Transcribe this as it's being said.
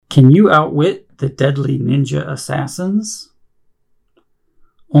Can you outwit the deadly ninja assassins?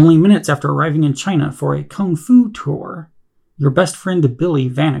 Only minutes after arriving in China for a kung fu tour, your best friend Billy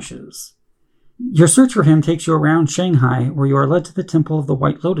vanishes. Your search for him takes you around Shanghai, where you are led to the Temple of the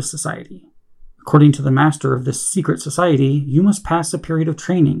White Lotus Society. According to the master of this secret society, you must pass a period of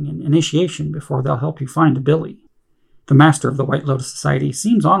training and initiation before they'll help you find Billy. The master of the White Lotus Society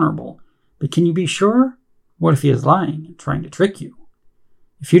seems honorable, but can you be sure? What if he is lying and trying to trick you?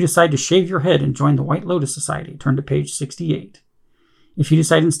 If you decide to shave your head and join the White Lotus Society, turn to page 68. If you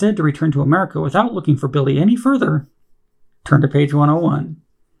decide instead to return to America without looking for Billy any further, turn to page 101.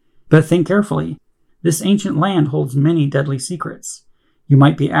 But think carefully. This ancient land holds many deadly secrets. You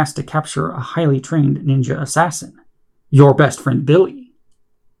might be asked to capture a highly trained ninja assassin, your best friend Billy.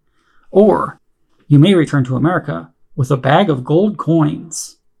 Or you may return to America with a bag of gold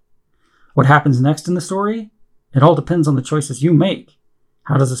coins. What happens next in the story? It all depends on the choices you make.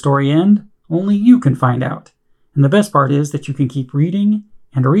 How does the story end? Only you can find out. And the best part is that you can keep reading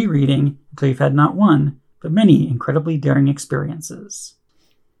and rereading until you've had not one, but many incredibly daring experiences.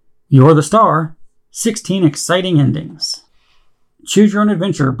 You're the star. 16 exciting endings. Choose Your Own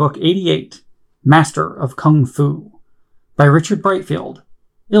Adventure, Book 88, Master of Kung Fu, by Richard Brightfield,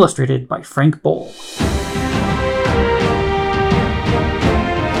 illustrated by Frank Boll.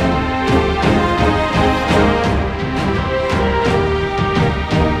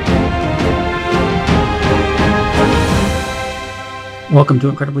 Welcome to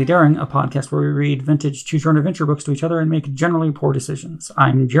Incredibly Daring, a podcast where we read vintage Choose Your Own Adventure books to each other and make generally poor decisions.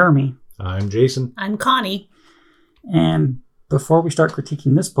 I'm Jeremy. I'm Jason. I'm Connie. And before we start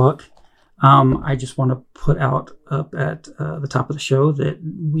critiquing this book, I just want to put out up at the top of the show that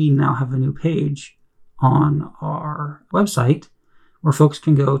we now have a new page on our website where folks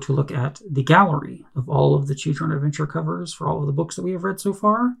can go to look at the gallery of all of the Choose Your Own Adventure covers for all of the books that we have read so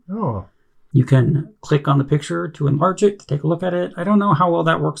far. Oh. You can click on the picture to enlarge it, to take a look at it. I don't know how well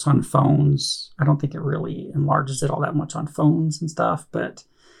that works on phones. I don't think it really enlarges it all that much on phones and stuff, but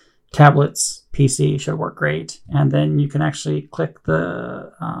tablets, PC should work great. And then you can actually click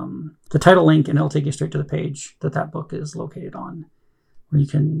the title link and it'll take you straight to the page that book is located on, where you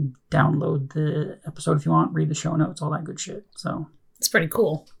can download the episode if you want, read the show notes, all that good shit. So it's pretty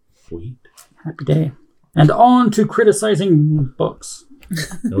cool. Sweet. Happy day. And on to criticizing books.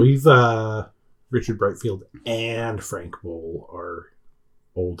 We've Richard Brightfield and Frank Boll are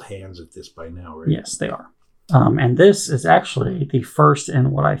old hands at this by now, right? Yes, they are. And this is actually the first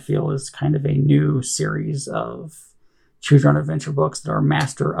in what I feel is kind of a new series of Choose Your Own Adventure books that are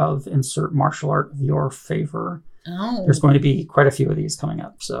master of insert martial art of your favor. Oh. There's going to be quite a few of these coming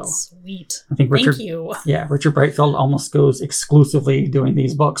up. So sweet. I think Richard, thank you. Yeah, Richard Brightfield almost goes exclusively doing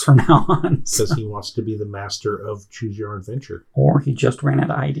these books from now on. Because he wants to be the master of Choose Your Own Adventure. Or he just ran out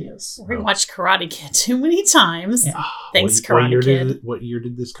of ideas. We watched Karate Kid too many times. Yeah. Thanks, Karate Kid. What year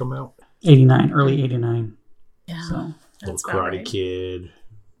did this come out? 89, early 89. Yeah. So, that's Karate right. Kid,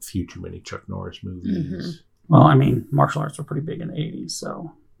 a few too many Chuck Norris movies. Mm-hmm. Well, I mean, martial arts were pretty big in the 80s,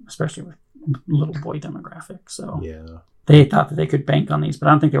 so especially with little boy demographic. So yeah. They thought that they could bank on these, but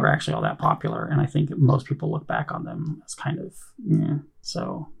I don't think they were actually all that popular. And I think most people look back on them as kind of, yeah.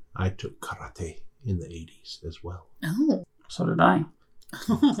 So I took karate in the 80s as well. Oh. So did I.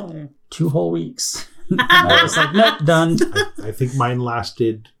 2 whole weeks. I was like, nope, done. I think mine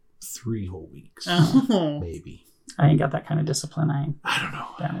lasted 3 whole weeks. Oh. Maybe. I ain't got that kind of discipline. I don't know.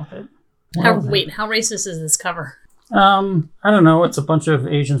 Down with it. How racist is this cover? I don't know. It's a bunch of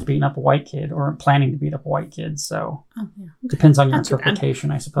Asians beating up a white kid or planning to beat up a white kid. So depends on your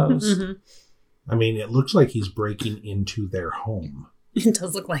interpretation, I suppose. Mm-hmm. I mean, it looks like he's breaking into their home. It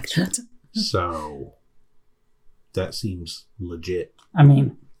does look like that. So that seems legit. I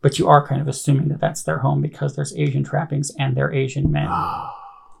mean, but you are kind of assuming that that's their home because there's Asian trappings and they're Asian men. I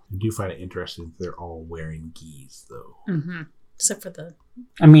do find it interesting that they're all wearing gis, though. Mm-hmm. Except for the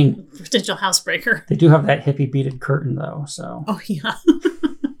potential housebreaker. They do have that hippie beaded curtain, though. So. Oh, yeah.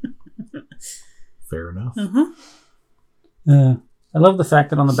 Fair enough. Uh-huh. I love the fact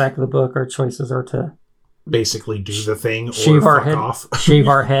that on the back of the book, our choices are to basically do the thing or shave our fuck head, off. shave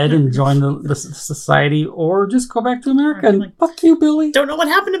our head and join the society, or just go back to America and fuck you, Billy. Don't know what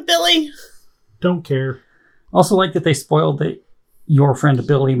happened to Billy. Don't care. Also like that they spoiled that your friend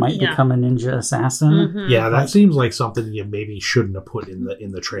Billy might become a ninja assassin. Mm-hmm. Yeah, that seems like something you maybe shouldn't have put in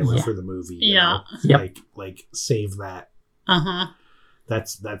the trailer for the movie. Yeah. Like save that. Uh-huh.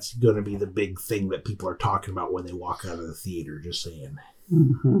 That's going to be the big thing that people are talking about when they walk out of the theater. Just saying.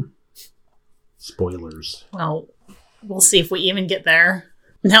 Mm-hmm. Spoilers. Well, we'll see if we even get there.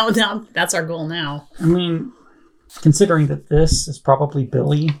 Now that's our goal now. I mean, Considering that this is probably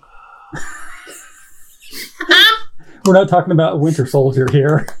Billy. We're not talking about Winter Soldier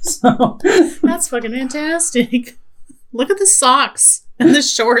here. So. That's fucking fantastic. Look at the socks and the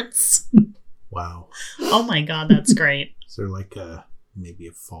shorts. Wow. Oh my god, that's great. Is there like maybe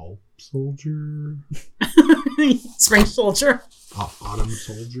a fall soldier? Spring soldier. Autumn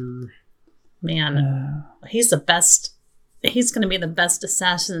soldier? Man, he's the best. He's going to be the best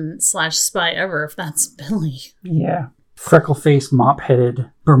assassin / spy ever if that's Billy. Yeah. Freckle-faced,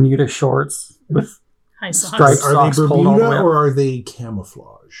 mop-headed Bermuda shorts with High socks. stripes. Are Socks they pulled all the way Bermuda up. or are they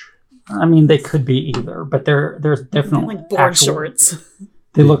camouflage? I mean, they could be either, but there's definitely Like board shorts.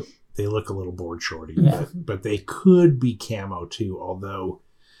 They look. They look a little board shorty, Yeah. but they could be camo too, although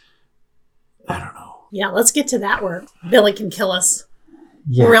I don't know. Yeah, let's get to that where Billy can kill us.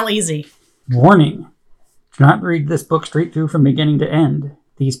 Yeah. Real easy. Warning. Do not read this book straight through from beginning to end.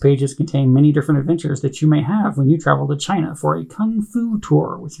 These pages contain many different adventures that you may have when you travel to China for a kung fu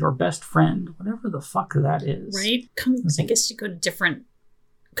tour with your best friend, whatever the fuck that is. Right? I guess you go to different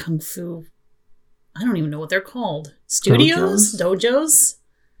kung fu. I don't even know what they're called. Studios? Dojos?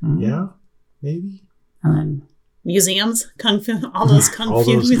 Mhm. Yeah, maybe. And then Museums? Kung fu? All those kung All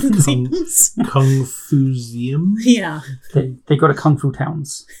fu those museums? Kung Fuseum. Yeah. they go to kung fu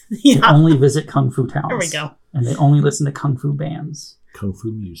towns. They Yeah. only visit kung fu towns. There we go. And they only listen to kung fu bands. Kung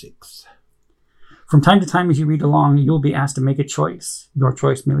Fu musics. From time to time as you read along, you'll be asked to make a choice. Your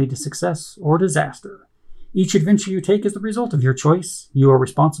choice may lead to success or disaster. Each adventure you take is the result of your choice. You are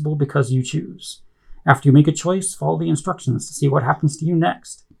responsible because you choose. After you make a choice, follow the instructions to see what happens to you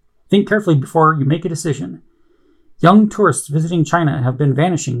next. Think carefully before you make a decision. Young tourists visiting China have been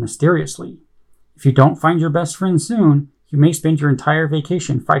vanishing mysteriously. If you don't find your best friend soon, you may spend your entire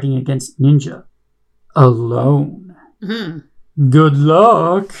vacation fighting against ninja. Alone. Mhm. Good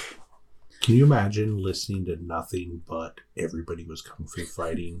luck! Can you imagine listening to nothing but everybody was kung fu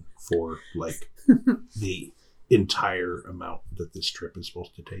fighting for like the entire amount that this trip is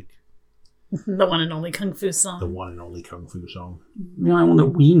supposed to take? The one and only kung fu The song. one and only kung fu song. The only one that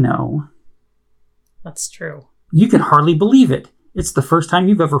we know. That's true. You can hardly believe it. It's the first time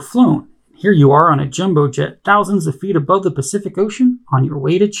you've ever flown. Here you are on a jumbo jet thousands of feet above the Pacific Ocean on your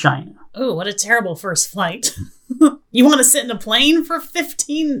way to China. Oh, what a terrible first flight. You want to sit in a plane for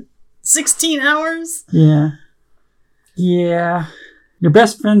 15, 16 hours? Yeah. Your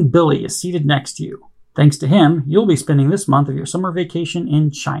best friend Billy is seated next to you. Thanks to him, you'll be spending this month of your summer vacation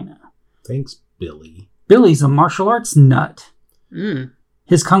in China. Thanks, Billy. Billy's a martial arts nut. Mm.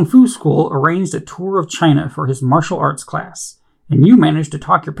 His kung fu school arranged a tour of China for his martial arts class, and you managed to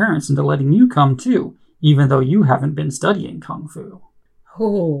talk your parents into letting you come too, even though you haven't been studying kung fu.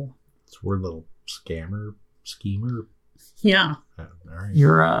 Oh, So we're a little schemer. yeah. All right.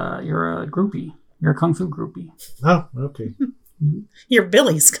 You're a groupie. You're a kung fu groupie. Oh, okay. You're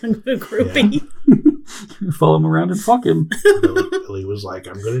Billy's kung fu groupie. You follow him around and fuck him. Billy was like,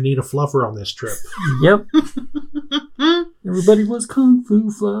 I'm going to need a fluffer on this trip. Yep. Everybody was kung fu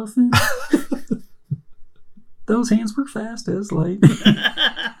fluffing. Those hands were fast as light.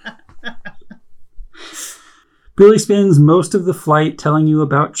 Billy spends most of the flight telling you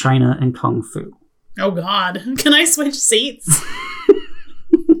about China and kung fu. Oh, God. Can I switch seats?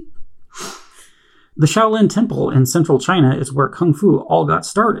 The Shaolin Temple in central China is where kung fu all got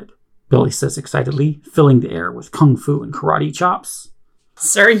started, Billy says excitedly, filling the air with kung fu and karate chops.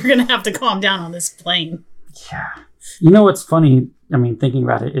 Sir, you're going to have to calm down on this plane. Yeah. You know what's funny? I mean, thinking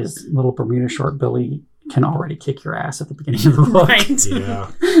about it, is little Bermuda short Billy can already kick your ass at the beginning of the book. Right.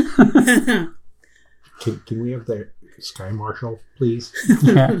 Yeah. Can we have the Sky Marshal, please?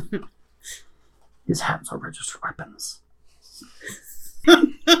 Yeah. His hands are registered weapons.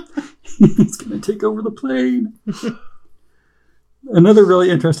 He's going to take over the plane. Another really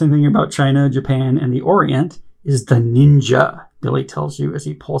interesting thing about China, Japan, and the Orient is the ninja, Billy tells you as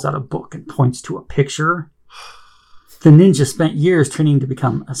he pulls out a book and points to a picture. The ninja spent years training to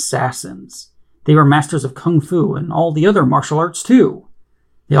become assassins. They were masters of kung fu and all the other martial arts too.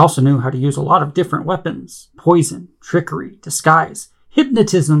 They also knew how to use a lot of different weapons: poison, trickery, disguise,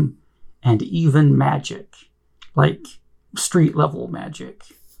 hypnotism, and even magic. Like street-level magic.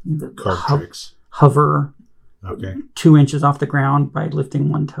 Card tricks. Hover Okay. 2 inches off the ground by lifting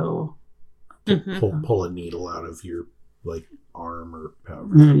one toe. Pull a needle out of your like arm or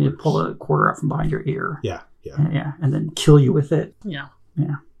however. And then it you works. pull a quarter out from behind your ear. Yeah. Yeah, and then kill you with it. Yeah.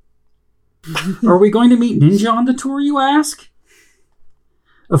 Yeah. Are we going to meet Ninja on the tour, you ask?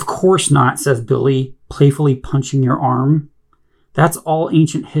 Of course not, says Billy, playfully punching your arm. That's all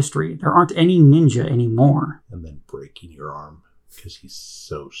ancient history. There aren't any ninja anymore. And then breaking your arm because he's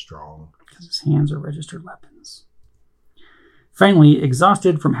so strong. Because his hands are registered weapons. Finally,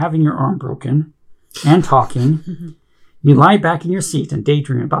 exhausted from having your arm broken and talking, you lie back in your seat and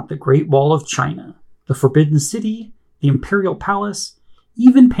daydream about the Great Wall of China, the Forbidden City, the Imperial Palace,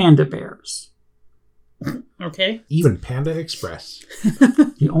 even panda bears. Okay. Even Panda Express.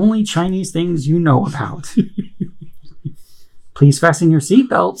 The only Chinese things you know about. Please fasten your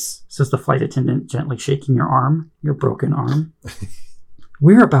seatbelts, says the flight attendant, gently shaking your broken arm.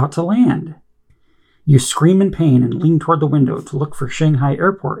 We're about to land. You scream in pain and lean toward the window to look for Shanghai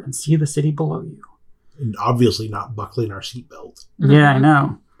Airport and see the city below you. And obviously not buckling our seatbelt. Yeah, I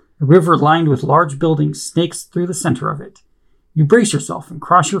know. A river lined with large buildings snakes through the center of it. You brace yourself and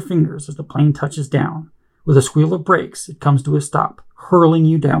cross your fingers as the plane touches down. With a squeal of brakes, it comes to a stop, hurling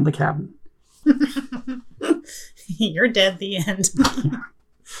you down the cabin. You're dead, the end.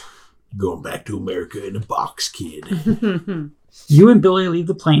 Going back to America in a box, kid. You and Billy leave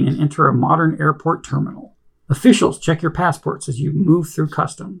the plane and enter a modern airport terminal. Officials check your passports as you move through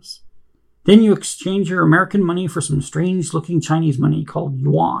customs. Then you exchange your American money for some strange-looking Chinese money called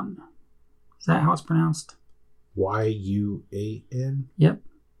yuan. Is that how it's pronounced? Y-U-A-N? Yep.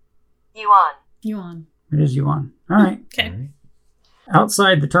 Yuan. It is yuan. All right. Okay.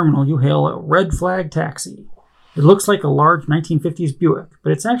 Outside the terminal, you hail a red flag taxi. It looks like a large 1950s Buick,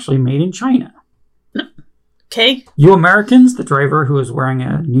 but it's actually made in China. Okay. You Americans, the driver, who is wearing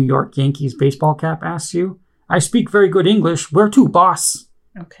a New York Yankees baseball cap, asks you, I speak very good English. Where to, boss?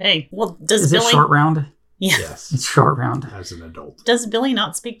 Okay. Well, does Is Billy... it short round? Yeah. Yes. It's short round. As an adult. Does Billy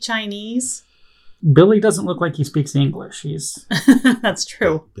not speak Chinese? Billy doesn't look like he speaks English. He's... That's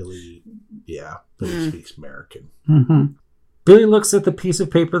true. Billy speaks American. Mm-hmm. Billy looks at the piece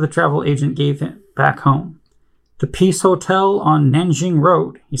of paper the travel agent gave him back home. The Peace Hotel on Nanjing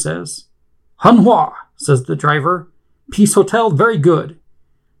Road, he says. Hanhua, says the driver. Peace Hotel, very good.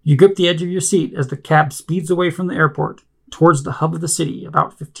 You grip the edge of your seat as the cab speeds away from the airport towards the hub of the city,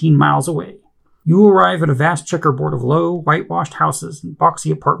 about 15 miles away. You arrive at a vast checkerboard of low, whitewashed houses and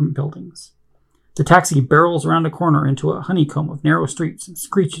boxy apartment buildings. The taxi barrels around a corner into a honeycomb of narrow streets and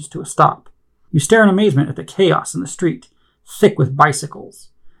screeches to a stop. You stare in amazement at the chaos in the street, thick with bicycles.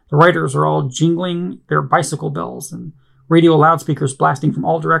 The riders are all jingling their bicycle bells, and radio loudspeakers blasting from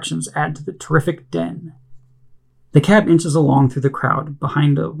all directions add to the terrific din. The cab inches along through the crowd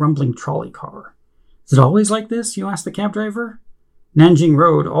behind a rumbling trolley car. Is it always like this? You ask the cab driver. Nanjing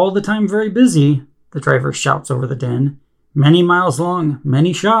Road, all the time very busy, the driver shouts over the din. Many miles long,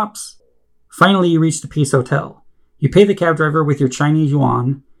 many shops. Finally, you reach the Peace Hotel. You pay the cab driver with your Chinese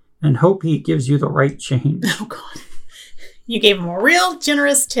yuan and hope he gives you the right change. Oh, God. You gave him a real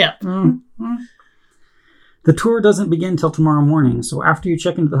generous tip. Mm-hmm. The tour doesn't begin till tomorrow morning, so after you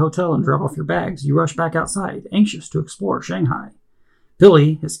check into the hotel and drop off your bags, you rush back outside, anxious to explore Shanghai.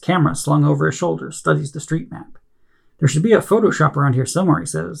 Billy, his camera slung over his shoulder, studies the street map. There should be a Photoshop around here somewhere, he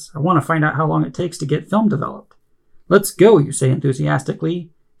says. I want to find out how long it takes to get film developed. Let's go, you say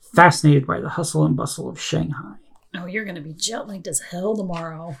enthusiastically, fascinated by the hustle and bustle of Shanghai. Oh, you're going to be jet-lagged as hell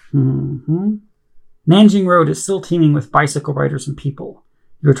tomorrow. Mm-hmm. Nanjing Road is still teeming with bicycle riders and people.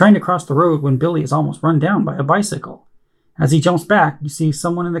 You're trying to cross the road when Billy is almost run down by a bicycle. As he jumps back, you see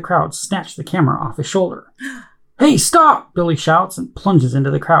someone in the crowd snatch the camera off his shoulder. Hey, stop! Billy shouts and plunges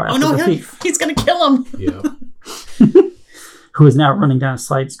into the crowd after the thief. He's going to kill him. Yeah. Who is now running down a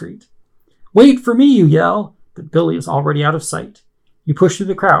side street. Wait for me, you yell, but Billy is already out of sight. You push through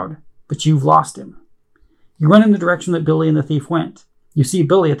the crowd, but you've lost him. You run in the direction that Billy and the thief went. You see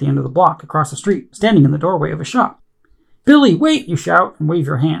Billy at the end of the block across the street, standing in the doorway of a shop. Billy, wait, you shout and wave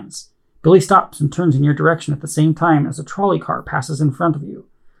your hands. Billy stops and turns in your direction at the same time as a trolley car passes in front of you.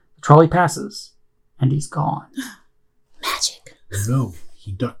 The trolley passes, and he's gone. Magic. No,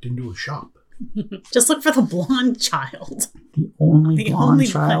 he ducked into a shop. Just look for the blonde child. The only blonde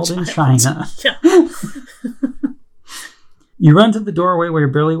child in China. Yeah. You run to the doorway where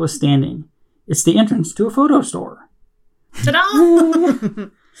Billy was standing. It's the entrance to a photo store. Ta-da!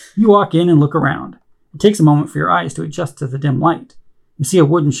 You walk in and look around. It takes a moment for your eyes to adjust to the dim light. You see a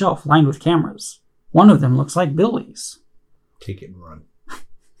wooden shelf lined with cameras. One of them looks like Billy's. Take it and run.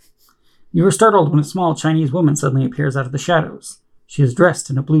 You are startled when a small Chinese woman suddenly appears out of the shadows. She is dressed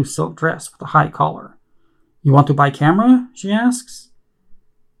in a blue silk dress with a high collar. You want to buy camera? She asks.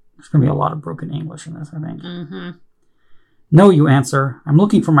 There's going to be a lot of broken English in this, I think. Mm-hmm. No, you answer. I'm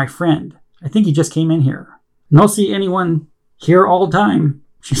looking for my friend. I think he just came in here. No see anyone here all the time,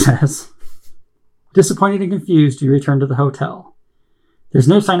 she says. Disappointed and confused, you return to the hotel. There's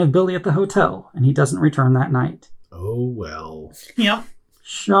no sign of Billy at the hotel, and he doesn't return that night. Oh, well. Yep.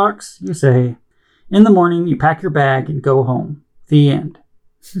 Shucks, you say. In the morning, you pack your bag and go home. The end.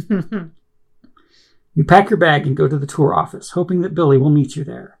 You pack your bag and go to the tour office, hoping that Billy will meet you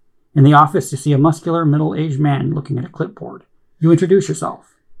there. In the office, you see a muscular, middle-aged man looking at a clipboard. You introduce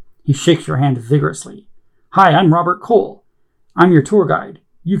yourself. He shakes your hand vigorously. Hi, I'm Robert Cole. I'm your tour guide.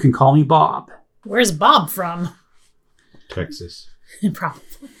 You can call me Bob. Where's Bob from? Texas. Probably.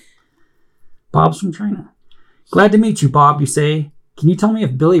 Bob's from China. Glad to meet you, Bob, you say. Can you tell me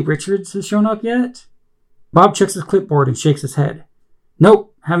if Billy Richards has shown up yet? Bob checks his clipboard and shakes his head.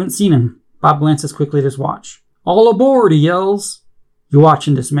 Nope, haven't seen him. Bob glances quickly at his watch. All aboard, he yells. You watch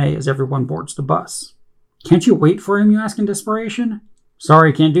in dismay as everyone boards the bus. Can't you wait for him, you ask in desperation?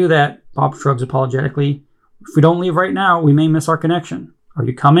 Sorry, can't do that, Bob shrugs apologetically. If we don't leave right now, we may miss our connection. Are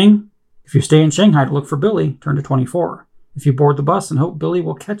you coming? If you stay in Shanghai to look for Billy, turn to 24. If you board the bus and hope Billy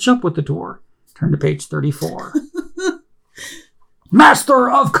will catch up with the tour, turn to page 34. Master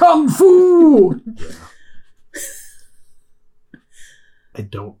of Kung Fu! Yeah. I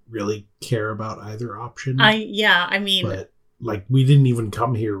don't really care about either option. I mean... But, like, we didn't even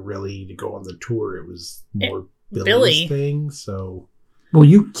come here really to go on the tour. It was more Billy's Billy. thing, so... Well,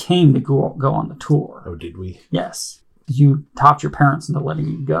 you came to go on the tour. Oh, did we? Yes. You talked your parents into letting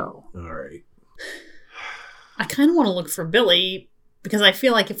you go. All right. I kind of want to look for Billy, because I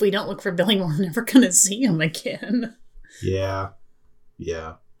feel like if we don't look for Billy, we're never going to see him again. Yeah.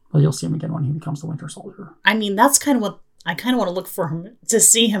 Yeah. Well, you'll see him again when he becomes the Winter Soldier. I mean, that's kind of what... I kind of want to look for him, to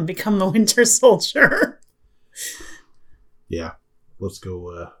see him become the Winter Soldier. Yeah. Let's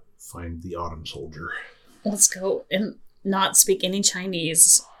go find the Autumn Soldier. Let's go and not speak any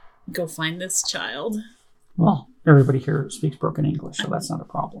Chinese. Go find this child. Well, everybody here speaks broken English, so that's not a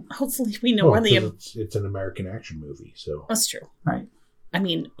problem. Hopefully we know where the... It's an American action movie, so... That's true. Right. I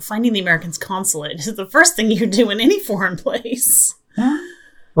mean, finding the American's consulate is the first thing you do in any foreign place.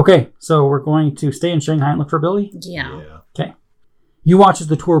 Okay, so we're going to stay in Shanghai and look for Billy? Yeah. Okay. You watch as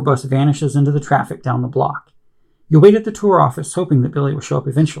the tour bus vanishes into the traffic down the block. You wait at the tour office hoping that Billy will show up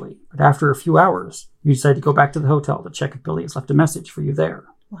eventually, but after a few hours, you decide to go back to the hotel to check if Billy has left a message for you there.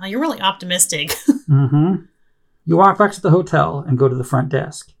 Wow, you're really optimistic. Mm-hmm. You walk back to the hotel and go to the front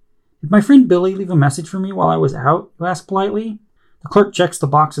desk. Did my friend Billy leave a message for me while I was out? You ask politely. The clerk checks the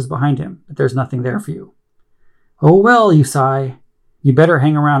boxes behind him, but there's nothing there for you. Oh well, you sigh. You better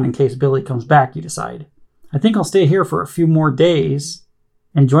hang around in case Billy comes back, you decide. I think I'll stay here for a few more days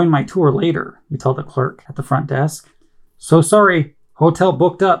and join my tour later, you tell the clerk at the front desk. So sorry, hotel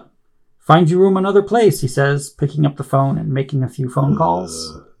booked up. Find you room another place, he says, picking up the phone and making a few phone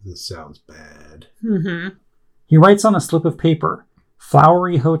calls. This sounds bad. Mm-hmm. He writes on a slip of paper,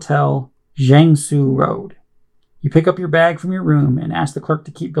 Flowery Hotel, Jiangsu Road. You pick up your bag from your room and ask the clerk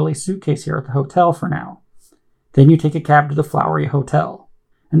to keep Billy's suitcase here at the hotel for now. Then you take a cab to the Flowery Hotel.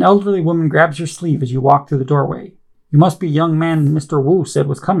 An elderly woman grabs your sleeve as you walk through the doorway. You must be a young man Mr. Wu said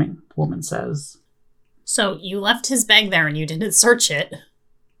was coming, the woman says. So you left his bag there and you didn't search it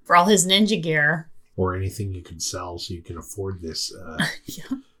for all his ninja gear. Or anything you can sell so you can afford this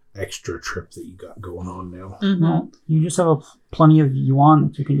Yeah. extra trip that you got going on now. Mm-hmm. Well, you just have plenty of yuan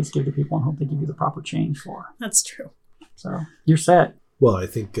that you can just give to people and hope they give you the proper change for. That's true. So you're set. Well, I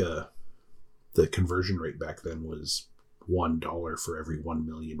think the conversion rate back then was $1 for every 1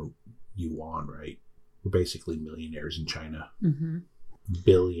 million yuan, right? We're basically millionaires in China. Mm-hmm.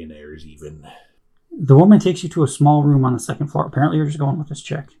 Billionaires, even. The woman takes you to a small room on the second floor. Apparently you're just going with this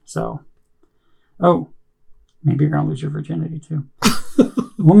chick. So, maybe you're going to lose your virginity too.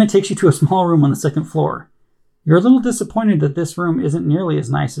 The woman takes you to a small room on the second floor. You're a little disappointed that this room isn't nearly as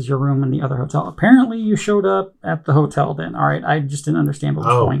nice as your room in the other hotel. Apparently you showed up at the hotel then. All right, I just didn't understand what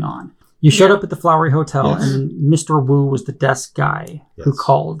was going on. You showed up at the Flowery Hotel, Yes. and Mr. Wu was the desk guy who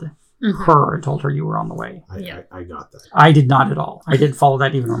called her and told her you were on the way. I got that. I did not at all. I didn't follow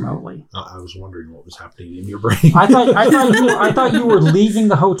that even remotely. I was wondering what was happening in your brain. I thought you were leaving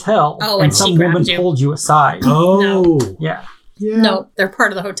the hotel, and some woman pulled you aside. Oh, Yeah. No, they're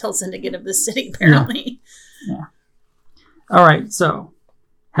part of the hotel syndicate of the city, apparently. Yeah. All right, so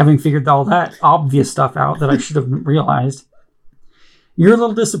having figured all that obvious stuff out that I should have realized, you're a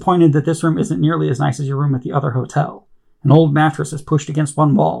little disappointed that this room isn't nearly as nice as your room at the other hotel. An old mattress is pushed against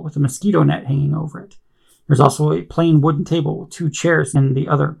one wall with a mosquito net hanging over it. There's also a plain wooden table with 2 chairs in the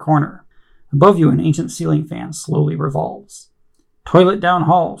other corner. Above you, an ancient ceiling fan slowly revolves. Toilet down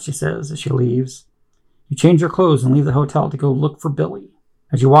hall, she says as she leaves. You change your clothes and leave the hotel to go look for Billy.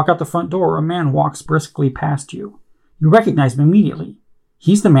 As you walk out the front door, a man walks briskly past you. You recognize him immediately.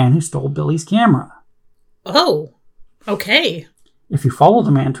 He's the man who stole Billy's camera. Oh, okay. If you follow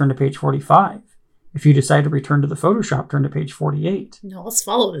the man, turn to page 45. If you decide to return to the Photoshop, turn to page 48. No, let's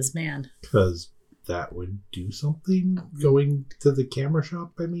follow this man. Because that would do something? Going to the camera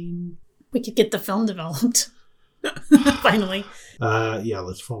shop, I mean? We could get the film developed. Finally. Yeah,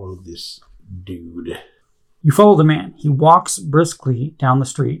 let's follow this dude. You follow the man. He walks briskly down the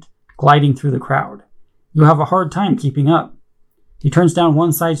street, gliding through the crowd. You have a hard time keeping up. He turns down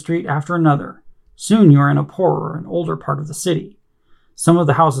one side street after another. Soon you are in a poorer and older part of the city. Some of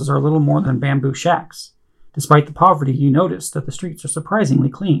the houses are little more than bamboo shacks. Despite the poverty, you notice that the streets are surprisingly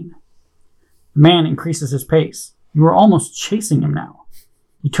clean. The man increases his pace. You are almost chasing him now.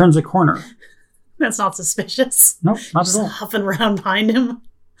 He turns a corner. That's not suspicious. Nope, not Just at all. hopping around behind him.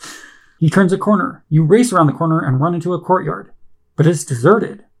 He turns a corner. You race around the corner and run into a courtyard. But it's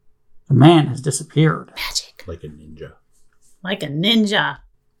deserted. The man has disappeared. Magic. Like a ninja. Like a ninja.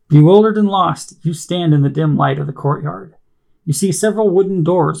 Bewildered and lost, you stand in the dim light of the courtyard. You see several wooden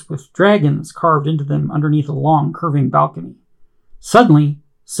doors with dragons carved into them underneath a long, curving balcony. Suddenly,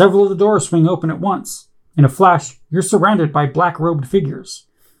 several of the doors swing open at once. In a flash, you're surrounded by black-robed figures.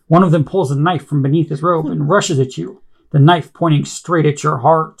 One of them pulls a knife from beneath his robe and rushes at you, the knife pointing straight at your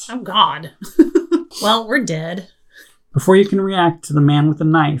heart. Oh, God. Well, we're dead. Before you can react to the man with the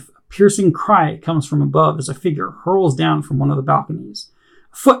knife, a piercing cry comes from above as a figure hurls down from one of the balconies.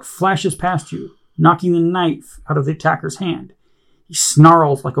 A foot flashes past you, knocking the knife out of the attacker's hand. He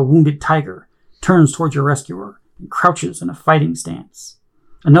snarls like a wounded tiger, turns towards your rescuer, and crouches in a fighting stance.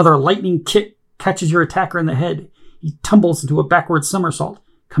 Another lightning kick catches your attacker in the head. He tumbles into a backward somersault,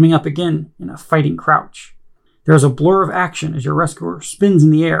 coming up again in a fighting crouch. There is a blur of action as your rescuer spins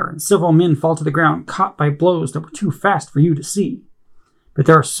in the air, and several men fall to the ground, caught by blows that were too fast for you to see. But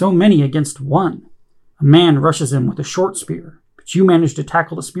there are so many against one. A man rushes him with a short spear, but you manage to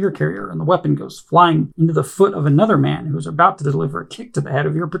tackle the spear carrier, and the weapon goes flying into the foot of another man who is about to deliver a kick to the head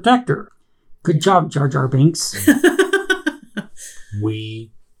of your protector. Good job, Jar Jar Binks.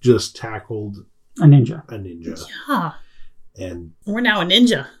 We just tackled A ninja. a ninja. Yeah. And We're now a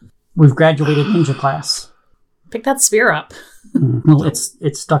ninja. We've graduated ninja class. Pick that spear up. Well, it's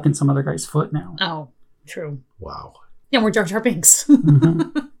stuck in some other guy's foot now. Oh, true. wow. Yeah, we're Jar Jar Binks.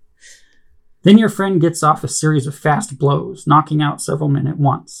 Then your friend gets off a series of fast blows, knocking out several men at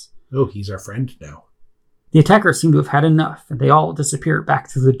once. Oh, he's our friend now. The attackers seem to have had enough, and they all disappear back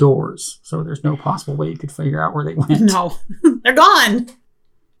through the doors, so there's no possible way you could figure out where they went. No, they're gone.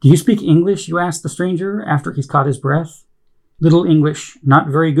 Do you speak English? You ask the stranger after he's caught his breath. Little English, not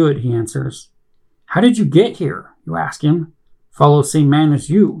very good, he answers. How did you get here? You ask him. Follow same man as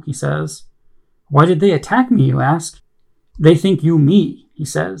you, he says. Why did they attack me, you ask. They think you me, he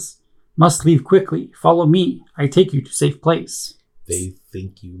says. Must leave quickly. Follow me. I take you to safe place. They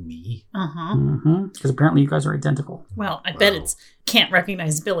think you me? Uh-huh. Because apparently you guys are identical. Well, I bet Wow. it's can't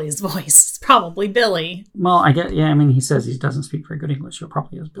recognize Billy's voice. It's probably Billy. Well, he says he doesn't speak very good English, so it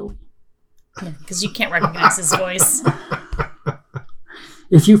probably is Billy. Yeah, because you can't recognize his voice.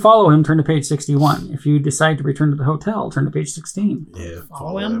 If you follow him, turn to page 61. If you decide to return to the hotel, turn to page 16. Yeah,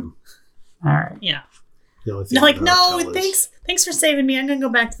 Follow him? All right. Yeah. The only thing They're like, at the no, hotel is- thanks for saving me. I'm going to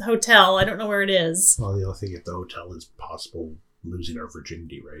go back to the hotel. I don't know where it is. Well, the only thing at the hotel is possible losing our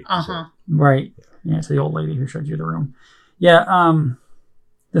virginity, right? Uh-huh. Right. Yeah, it's the old lady who showed you the room. Yeah,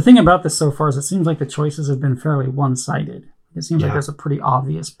 the thing about this so far is it seems like the choices have been fairly one-sided. It seems like Yeah. there's a pretty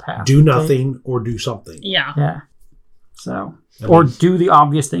obvious path. Do to nothing or do something. Yeah. take. Yeah. So, I or mean- do the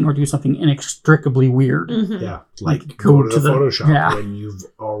obvious thing or do something inextricably weird. Mhm. Yeah, Like, like go go to to the the- Photoshop yeah. when you've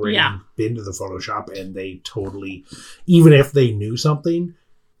already Yeah. been to the Photoshop and they totally, even if they knew something,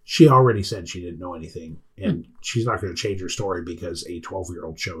 she already said she didn't know anything. And she's not going to change her story because a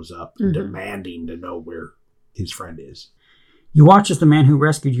 12-year-old shows up Mhm. demanding to know where his friend is. You watch as the man who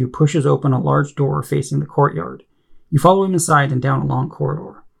rescued you pushes open a large door facing the courtyard. You follow him inside and down a long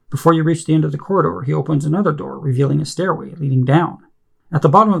corridor. Before you reach the end of the corridor, he opens another door, revealing a stairway leading down. At the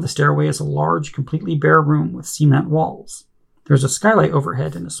bottom of the stairway is a large, completely bare room with cement walls. There's a skylight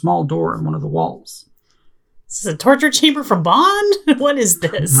overhead and a small door in one of the walls. Is this a torture chamber from Bond? What is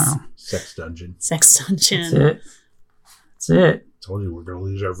this? Wow, Sex dungeon. Sex dungeon. that's it. That's it. Told you we're going to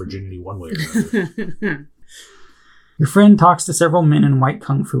lose our virginity one way or another. Your friend talks to several men in white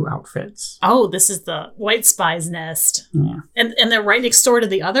kung fu outfits. Oh, this is the White Spy's nest. Yeah. And they're right next door to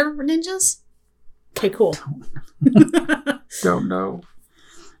the other ninjas? Okay, cool. Don't know.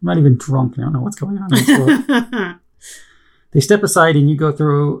 I'm not even drunk. I don't know what's going on. in this book. They step aside and you go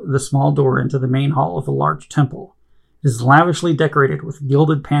through the small door into the main hall of a large temple. It is lavishly decorated with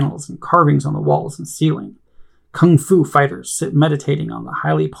gilded panels and carvings on the walls and ceiling. Kung fu fighters sit meditating on the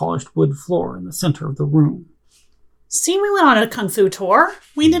highly polished wood floor in the center of the room. See, we went on a kung fu tour.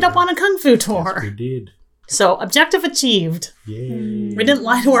 We ended up on a kung fu We tour. did. So, objective achieved. Yay. We didn't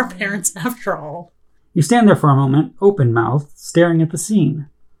lie to our parents after all. You stand there for a moment, open-mouthed, staring at the scene.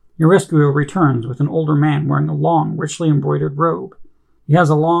 Your rescuer returns with an older man wearing a long, richly embroidered robe. He has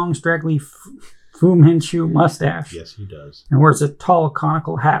a long, straggly Fu Manchu mustache. Yes, he does. And wears a tall,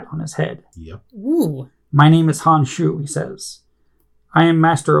 conical hat on his head. Yep. Ooh. My name is Han Shu, he says. I am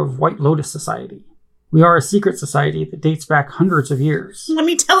master of White Lotus Society. We are a secret society that dates back hundreds of years. Let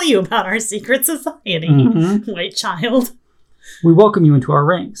me tell you about our secret society, white child. We welcome you into our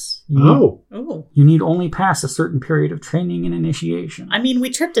ranks. Oh. You need only pass a certain period of training and initiation. I mean, we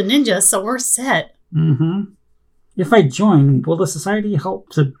tripped a ninja, so we're set. If I join, will the society help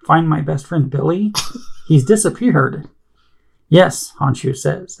to find my best friend Billy? He's disappeared. Yes, Honshu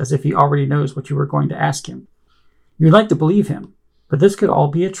says, as if he already knows what you were going to ask him. You'd like to believe him, but this could all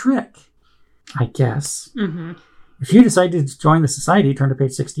be a trick. I guess. If you decide to join the society, turn to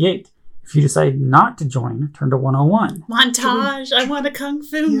page 68. If you decide not to join, turn to 101. Montage. I want a kung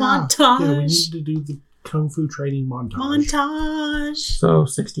fu montage. Yeah, we need to do the kung fu training montage. So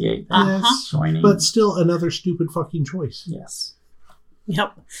 68. Yes, joining. but still another stupid fucking choice. Yes.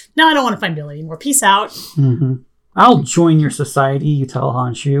 Yep. Now I don't want to find Billy anymore. Peace out. I'll join your society, you tell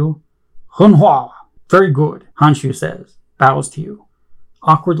Honshu. Hunhua. Very good, Honshu says, bows to you.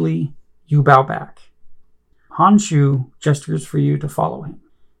 Awkwardly, you bow back. Honshu gestures for you to follow him.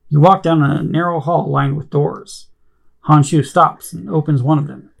 You walk down a narrow hall lined with doors. Honshu stops and opens one of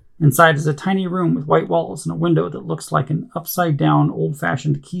them. Inside is a tiny room with white walls and a window that looks like an upside-down,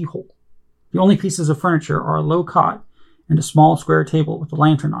 old-fashioned keyhole. The only pieces of furniture are a low cot and a small square table with a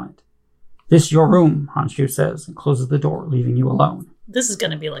lantern on it. This is your room, Honshu says, and closes the door, leaving you alone. This is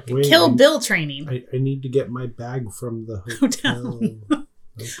going to be like a Kill Bill training. I need to get my bag from the hotel.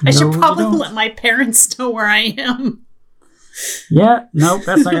 I should probably let my parents know where I am. Yeah, nope,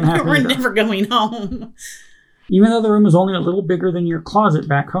 that's not going to happen. We're either. never going home. Even though the room is only a little bigger than your closet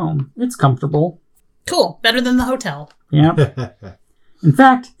back home, it's comfortable. Cool. Better than the hotel. Yeah. In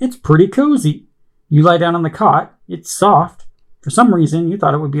fact, it's pretty cozy. You lie down on the cot. It's soft. For some reason, you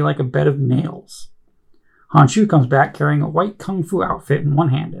thought it would be like a bed of nails. Honshu comes back carrying a white kung fu outfit in one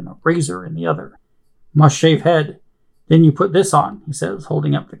hand and a razor in the other. Must shave head. Then you put this on, he says,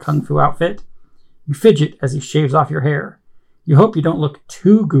 holding up the kung fu outfit. You fidget as he shaves off your hair. You hope you don't look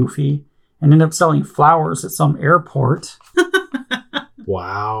too goofy and end up selling flowers at some airport.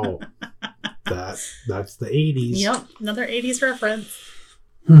 Wow. That's the 80s. Yep, another 80s reference.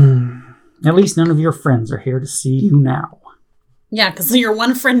 At least none of your friends are here to see you now. Yeah, because your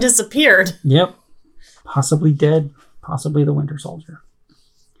one friend disappeared. Yep. Possibly dead, possibly the Winter Soldier.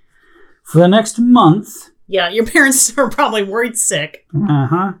 For the next month... Yeah, your parents are probably worried sick.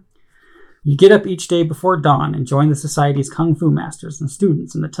 You get up each day before dawn and join the society's kung fu masters and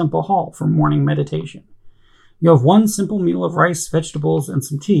students in the temple hall for morning meditation. You have one simple meal of rice, vegetables, and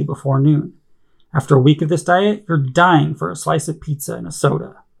some tea before noon. After a week of this diet, you're dying for a slice of pizza and a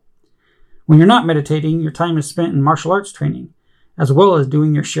soda. When you're not meditating, your time is spent in martial arts training, as well as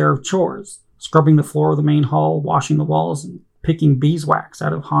doing your share of chores, scrubbing the floor of the main hall, washing the walls, and picking beeswax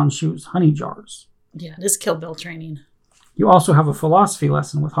out of Honshu's honey jars. Yeah, it is Kill Bill training. You also have a philosophy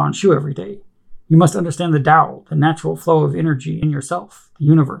lesson with Honshu every day. You must understand the Tao, the natural flow of energy in yourself, the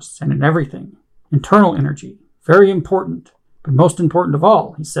universe, and in everything. Internal energy, very important. But most important of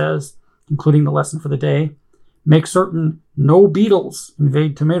all, he says, including the lesson for the day, make certain no beetles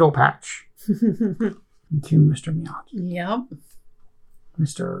invade Tomato Patch. Thank you, Mr. Miyagi. Yep.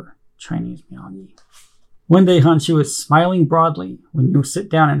 Mr. Chinese Miyagi. One day, Honshu is smiling broadly when you sit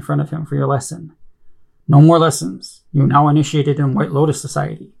down in front of him for your lesson. No more lessons. You are now initiated in White Lotus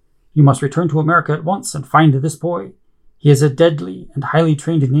Society. You must return to America at once and find this boy. He is a deadly and highly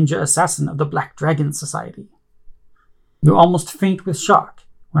trained ninja assassin of the Black Dragon Society. You almost faint with shock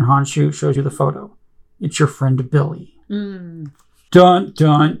when Honshu shows you the photo. It's your friend Billy. Dun,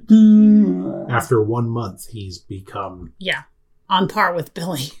 dun, dun. After 1 month, he's become... Yeah, on par with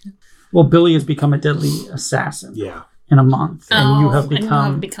Billy. Well, Billy has become a deadly assassin. Yeah. In a month. And you have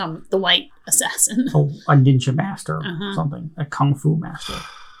become the white assassin. A ninja master or something. A kung fu master.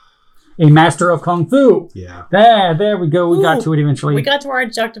 A master of kung fu. Yeah. There we go. We got to it eventually. We got to our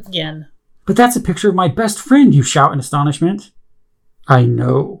objective again. But that's a picture of my best friend, you shout in astonishment. I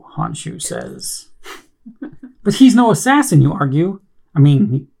know, Honshu says. But he's no assassin, you argue. I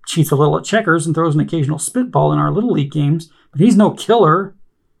mean, he cheats a little at checkers and throws an occasional spitball in our Little League games, but he's no killer.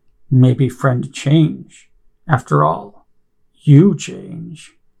 Maybe friend change. After all, you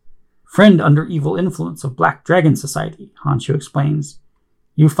change. Friend under evil influence of Black Dragon Society, Honshu explains.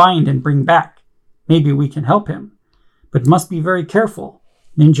 You find and bring back. Maybe we can help him. But must be very careful.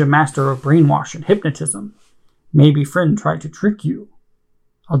 Ninja master of brainwash and hypnotism. Maybe friend tried to trick you.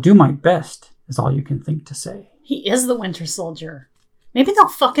 I'll do my best, is all you can think to say. He is the Winter Soldier. Maybe they'll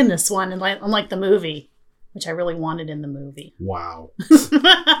fuck in this one, unlike the movie, which I really wanted in the movie. Wow.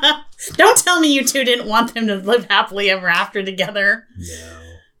 Don't tell me you two didn't want them to live happily ever after together.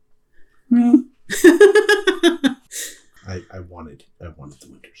 No. I wanted the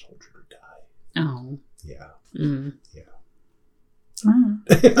Winter Soldier to die. Oh. Yeah. Mm. Yeah.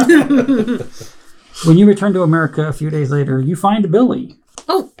 When you return to America a few days later, you find Billy.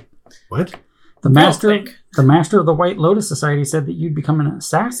 Oh. What? The master of the White Lotus Society said that you'd become an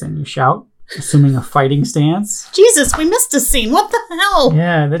assassin, you shout, assuming a fighting stance. Jesus, we missed a scene. What the hell?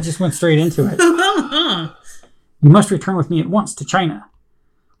 Yeah, that just went straight into it. You must return with me at once to China.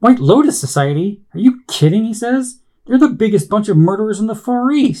 White Lotus Society? Are you kidding, he says. They're the biggest bunch of murderers in the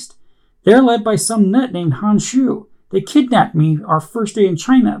Far East. They're led by some nut named Han Shu. They kidnapped me our first day in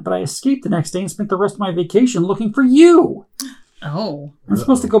China, but I escaped the next day and spent the rest of my vacation looking for you. Oh. I'm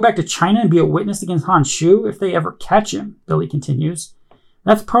supposed to go back to China and be a witness against Han Shu if they ever catch him, Billy continues.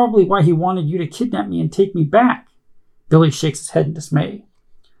 That's probably why he wanted you to kidnap me and take me back. Billy shakes his head in dismay.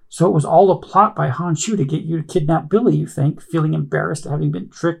 So it was all a plot by Han Shu to get you to kidnap Billy, you think, feeling embarrassed at having been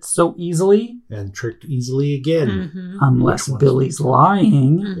tricked so easily? And tricked easily again. Mm-hmm. Unless Billy's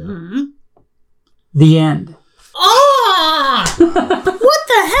lying. Mm-hmm. The end. Ah! What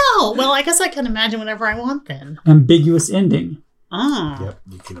the hell? Well, I guess I can imagine whatever I want then. Ambiguous ending. Ah. Yep,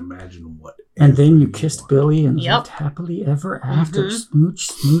 you can imagine what. And then you kissed Billy and Yep. lived happily ever after. Mhm. Smooch,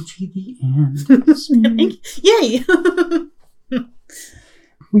 smoochy, the end. Yay!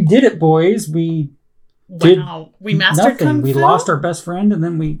 We did it, boys. We did Wow. We mastered nothing. Kung We Fu? lost our best friend, and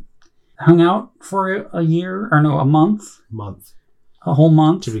then we hung out for a month. A whole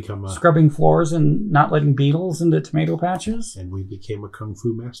month. To become a. Scrubbing floors and not letting beetles into tomato patches. And we became a kung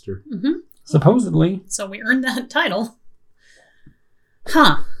fu master. Mm-hmm. Supposedly. So we earned that title.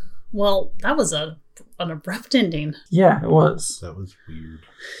 Huh. Well, that was an abrupt ending. Yeah, it was. That was weird.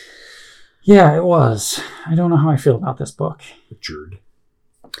 Yeah, it was. I don't know how I feel about this book.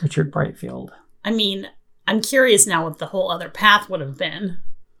 Richard Brightfield. I mean, I'm curious now what the whole other path would have been.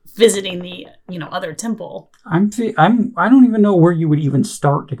 Visiting the, other temple. I don't even know where you would even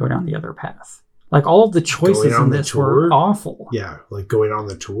start to go down the other path. Like, all of the choices in this were awful. Yeah, like going on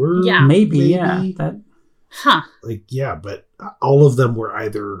the tour. Yeah. Maybe. Yeah. Huh. Like, yeah, but all of them were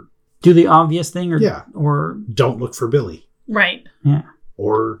either do the obvious thing or don't look for Billy. Right. Yeah.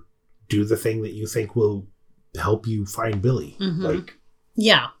 Or do the thing that you think will help you find Billy. Mm-hmm. Like,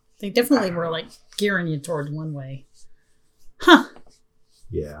 yeah, they definitely were like gearing you toward one way. Huh.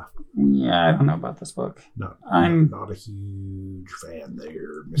 Yeah. Yeah, I don't know about this book. I'm not a huge fan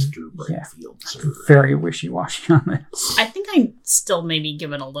there, Mr. Brightfield, sir. Very wishy-washy on this. I think I still maybe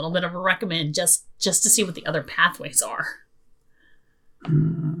give it a little bit of a recommend just to see what the other pathways are.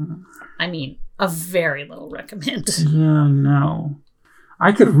 I mean, a very little recommend. Yeah, no.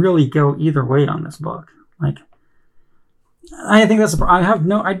 I could really go either way on this book. Like, I think that's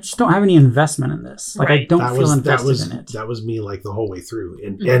I just don't have any investment in this. Like, right. I don't feel invested in it. That was me like the whole way through.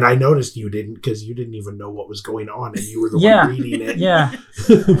 And I noticed you didn't, because you didn't even know what was going on and you were the one reading it. Yeah.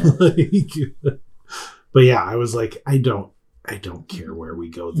 But yeah, I was like, I don't care where we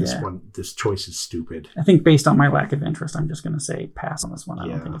go. This choice is stupid. I think based on my lack of interest, I'm just going to say pass on this one. I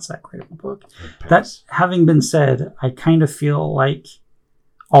don't think it's that great of a book. That having been said, I kind of feel like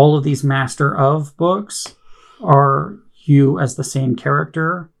all of these Master of books are you as the same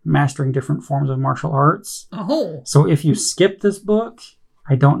character mastering different forms of martial arts. Oh. So if you skip this book,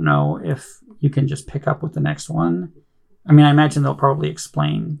 I don't know if you can just pick up with the next one. I mean, I imagine they'll probably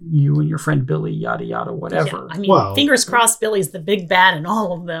explain you and your friend Billy, yada, yada, whatever. Yeah, I mean, fingers crossed Billy's the big bad in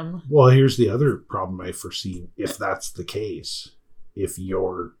all of them. Well, here's the other problem I foresee. If that's the case, if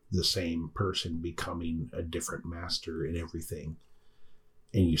you're the same person becoming a different master in everything,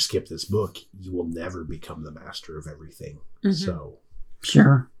 and you skip this book, you will never become the master of everything. Mm-hmm. So,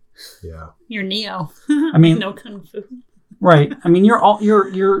 sure, yeah, you're Neo. I mean, no kung fu, right? I mean,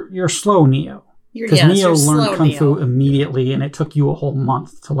 you're slow Neo because Neo learned kung fu immediately, and it took you a whole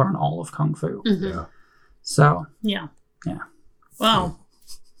month to learn all of kung fu. Mm-hmm. Yeah. So, yeah. Well,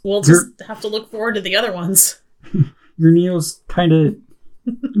 we'll just have to look forward to the other ones. Your Neo's kind of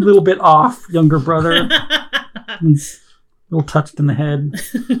a little bit off, younger brother. A little touched in the head.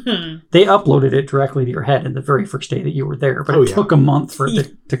 They uploaded it directly to your head in the very first day that you were there, but it took a month for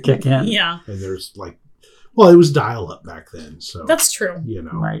it to kick in. Yeah. And there's it was dial-up back then, so that's true.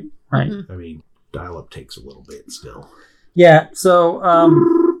 Right. Mm-hmm. I mean, dial-up takes a little bit still. Yeah. So,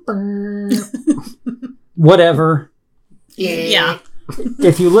 whatever. Yeah.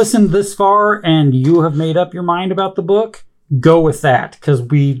 If you listened this far and you have made up your mind about the book, go with that because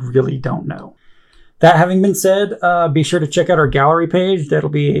we really don't know. That having been said, be sure to check out our gallery page. That'll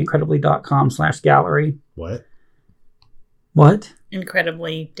be incredibly.com/gallery. What? What?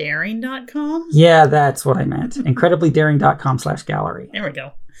 Incrediblydaring.com? Yeah, that's what I meant. incrediblydaring.com/gallery. There we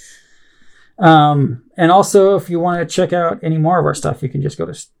go. And also, if you want to check out any more of our stuff, you can just go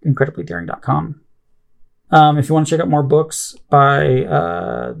to incrediblydaring.com. If you want to check out more books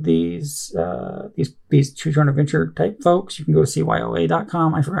by these choose your own adventure type folks, you can go to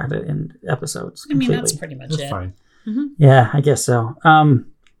cyoa.com. I forgot it in episodes completely. I mean, that's pretty much That's it. fine. Mm-hmm. Yeah, I guess so.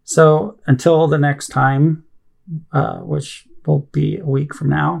 So until the next time, which will be a week from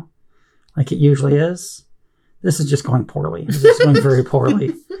now, like it usually is, this is just going poorly. This is going very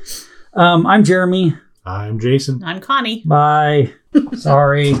poorly. I'm Jeremy. I'm Jason. I'm Connie. Bye.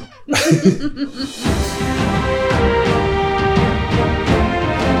 Sorry.